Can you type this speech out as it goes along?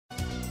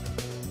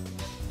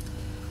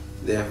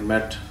They have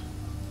met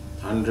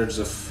hundreds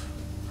of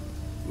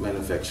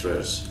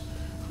manufacturers.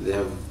 They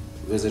have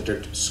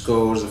visited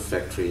scores of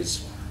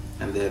factories,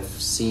 and they have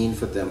seen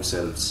for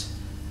themselves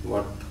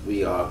what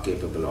we are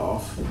capable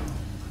of,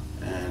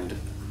 and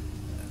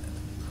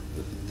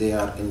they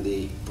are in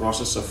the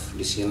process of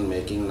decision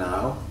making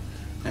now,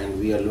 and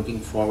we are looking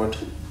forward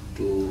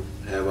to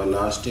have a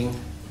lasting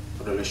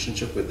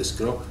relationship with this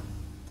group.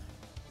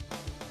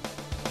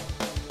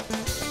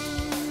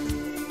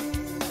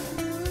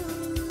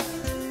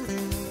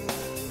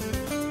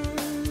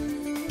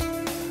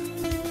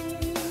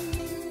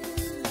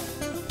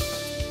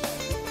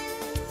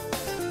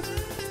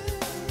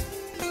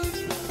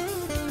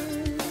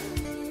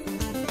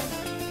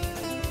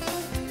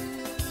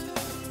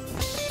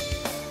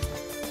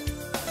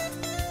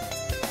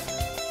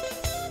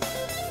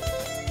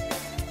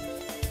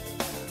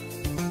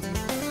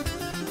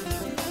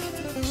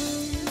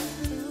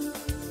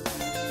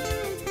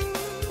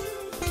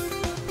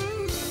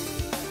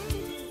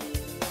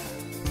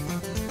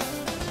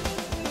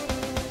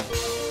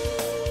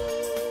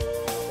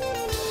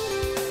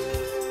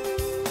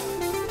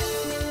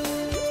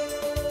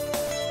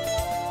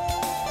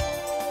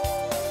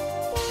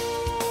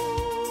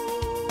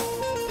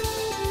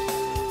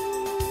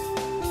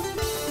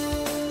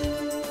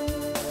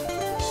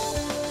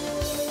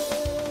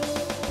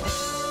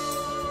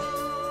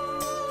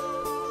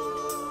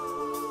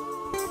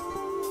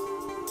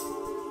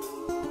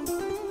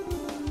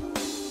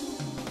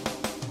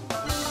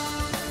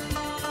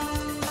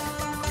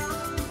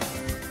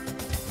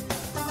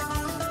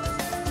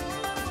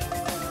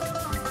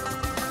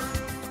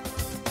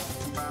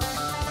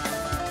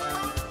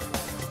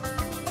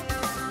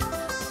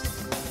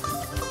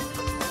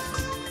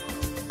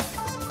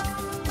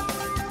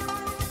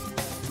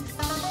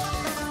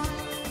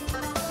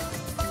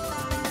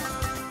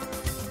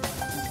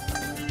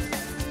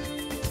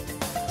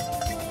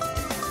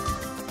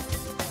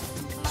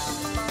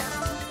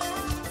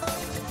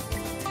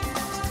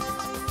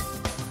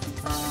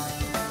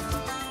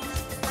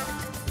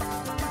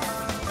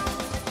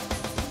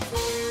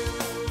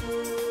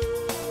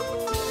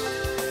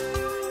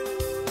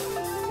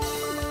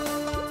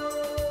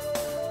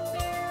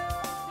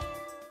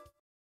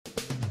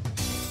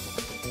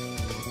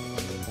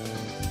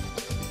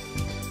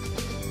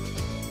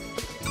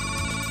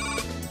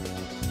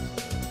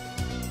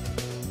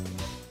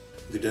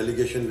 The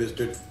delegation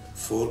visited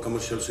 4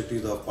 commercial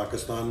cities of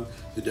Pakistan.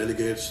 The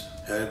delegates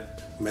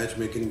had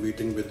matchmaking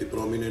meeting with the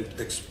prominent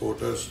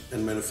exporters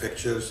and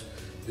manufacturers.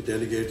 The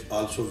delegates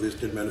also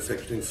visited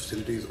manufacturing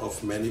facilities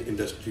of many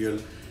industrial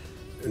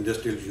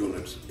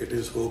units. It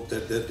is hoped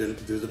that the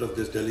visit of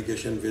this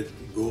delegation will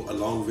go a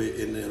long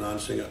way in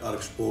enhancing our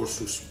exports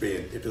to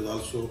Spain. It is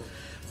also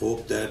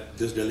hoped that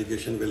this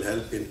delegation will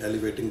help in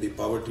elevating the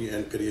poverty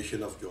and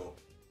creation of jobs.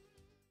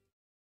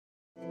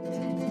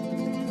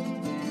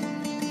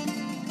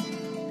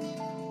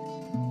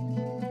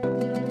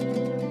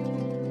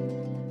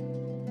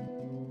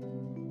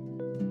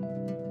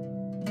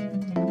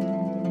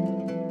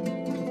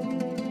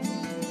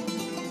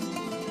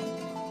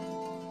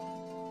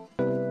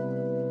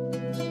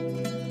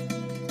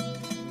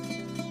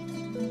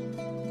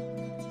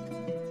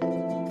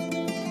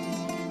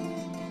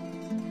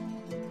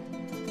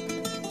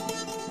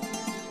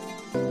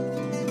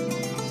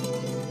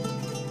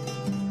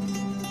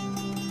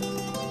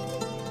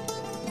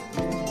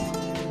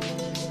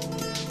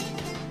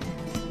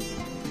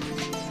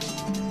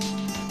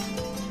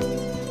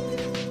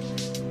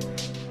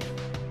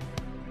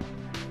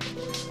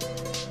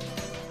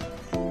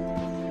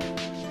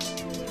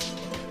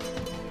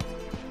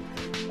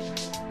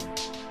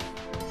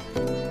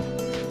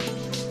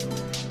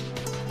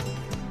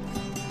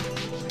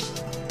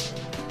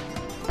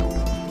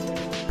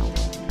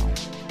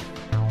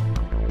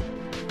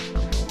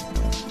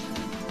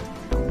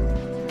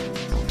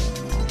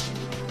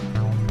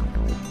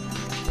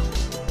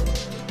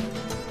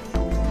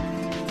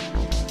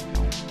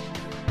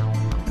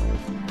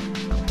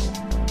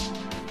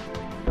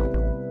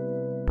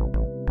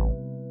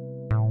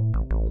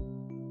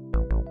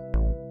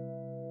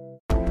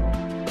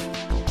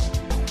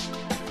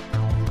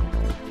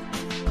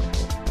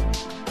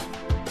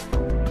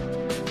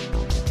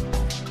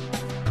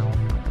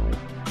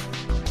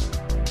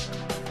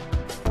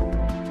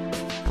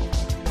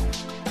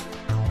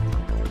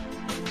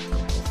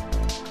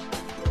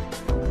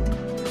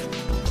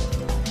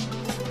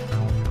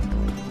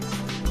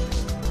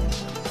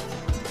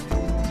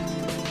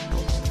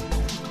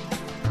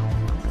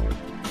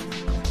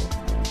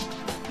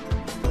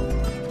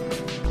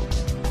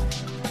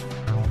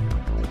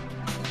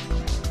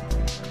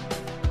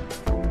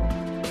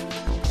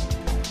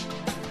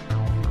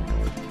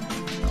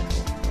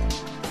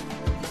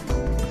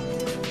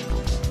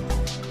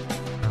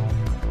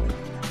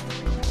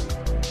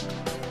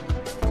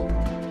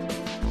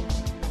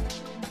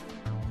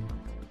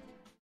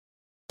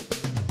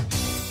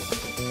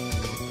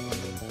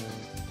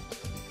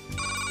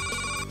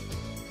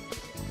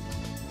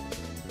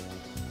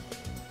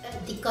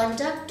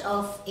 conduct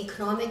of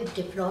economic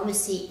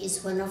diplomacy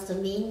is one of the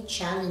main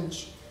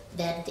challenges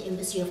that the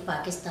Embassy of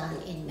Pakistan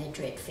in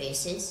Madrid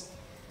faces,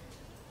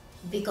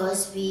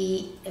 because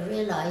we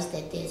realize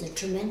that there's a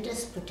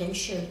tremendous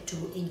potential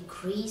to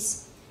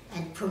increase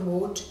and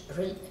promote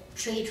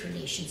trade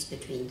relations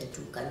between the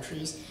two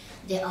countries.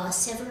 There are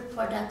several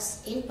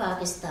products in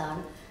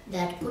Pakistan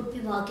that could be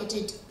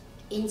marketed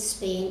in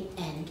Spain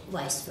and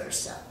vice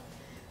versa.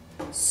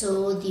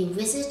 So the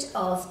visit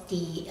of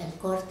the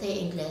Corte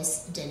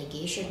Ingles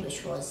delegation,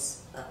 which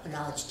was a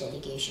large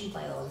delegation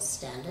by all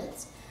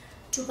standards,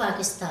 to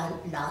Pakistan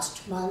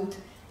last month,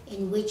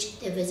 in which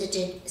they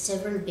visited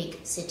several big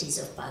cities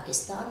of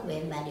Pakistan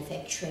where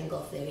manufacturing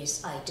of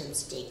various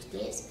items takes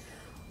place,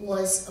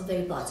 was a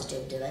very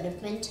positive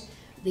development.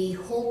 We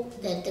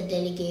hope that the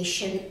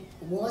delegation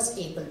was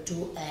able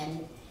to,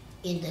 and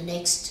in the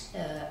next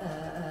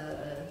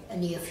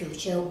near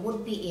future,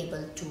 would be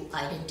able to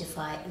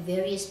identify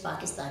various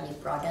Pakistani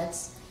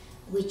products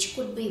which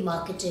could be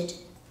marketed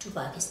to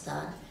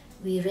Pakistan.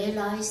 We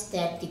realize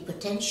that the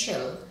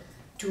potential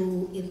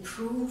to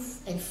improve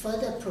and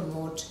further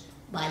promote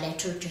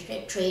bilateral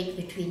trade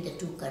between the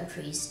two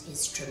countries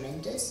is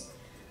tremendous.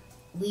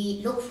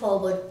 We look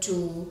forward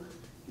to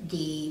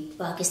the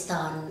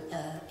Pakistan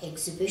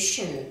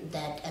exhibition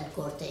that Al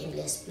Corte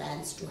Ingles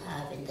plans to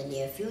have in the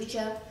near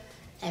future,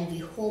 and we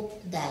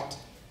hope that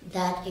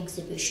that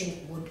exhibition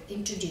would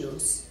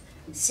introduce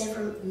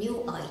several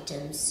new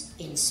items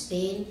in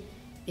Spain,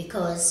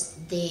 because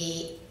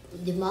the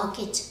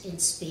market in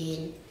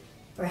Spain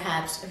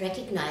perhaps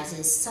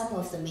recognizes some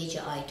of the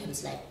major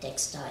items like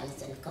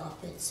textiles and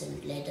carpets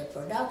and leather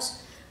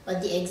products, but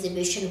the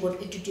exhibition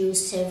would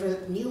introduce several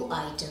new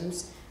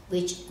items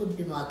which could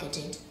be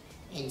marketed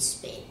in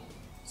Spain.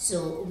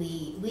 So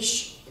we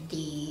wish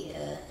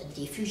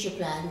the future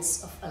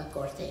plans of Al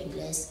Corte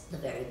Ingles the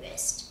very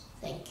best.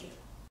 Thank you.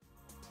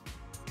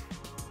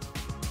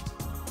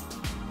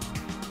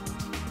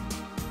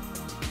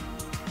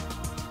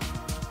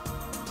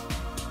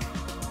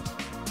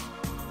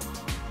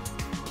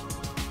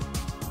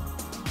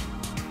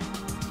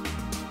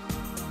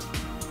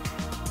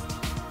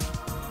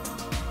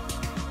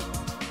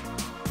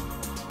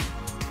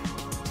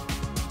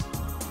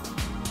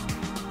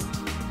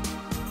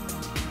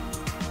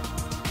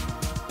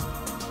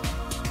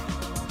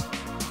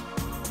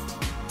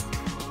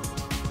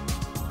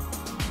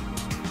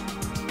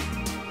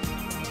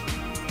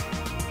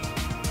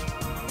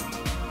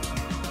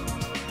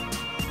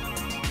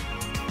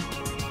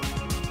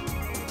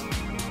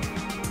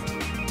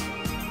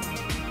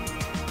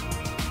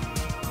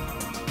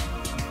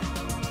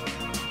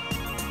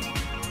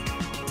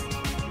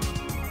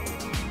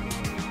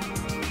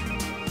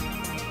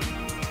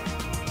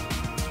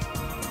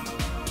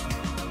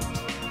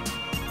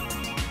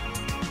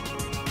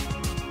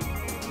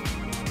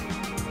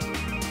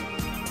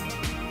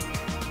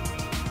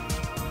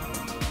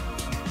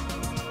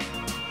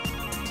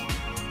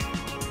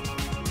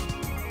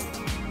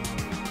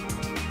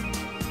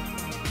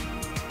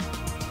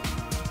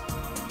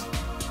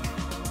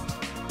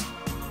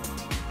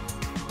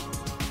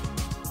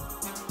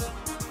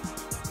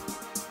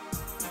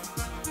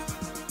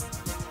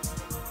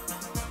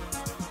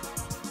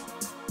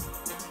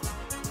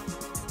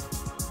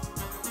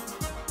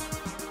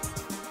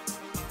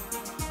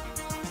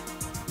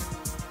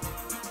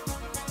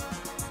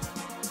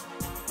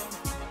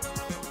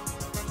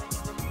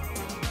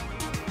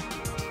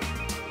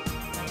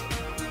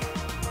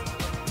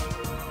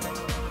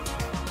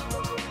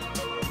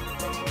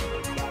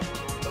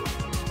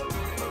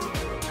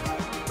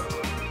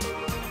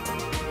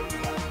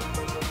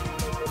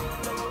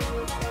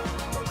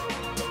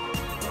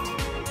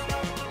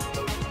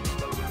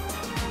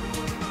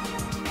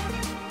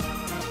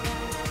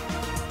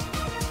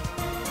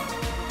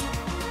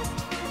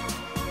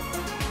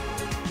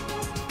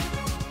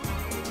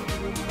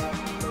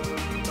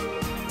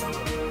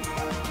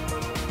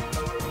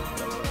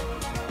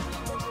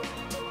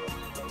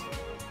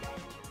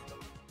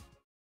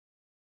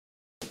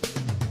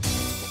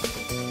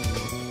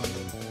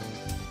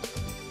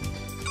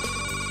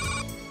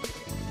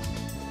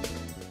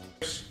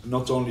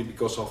 Not only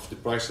because of the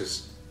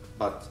prices,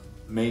 but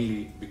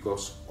mainly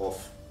because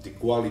of the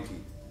quality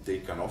they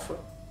can offer,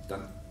 that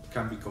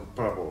can be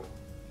comparable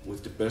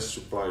with the best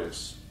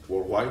suppliers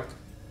worldwide,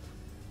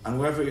 and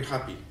we are very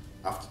happy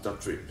after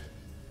that trip.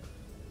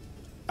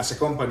 As a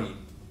company,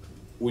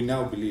 we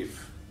now believe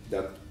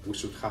that we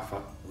should have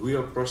a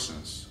real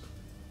presence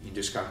in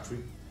this country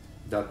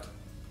that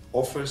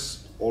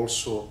offers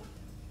also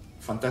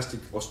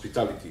fantastic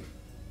hospitality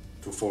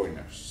to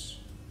foreigners.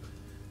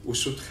 We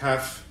should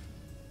have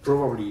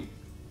probably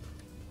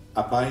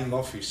a buying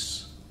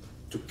office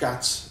to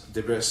catch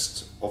the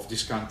best of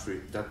this country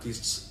that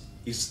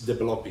is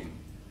developing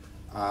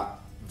a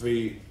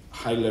very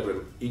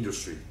high-level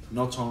industry,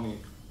 not only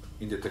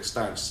in the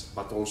textiles,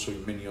 but also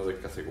in many other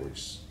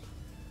categories.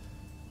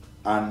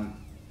 And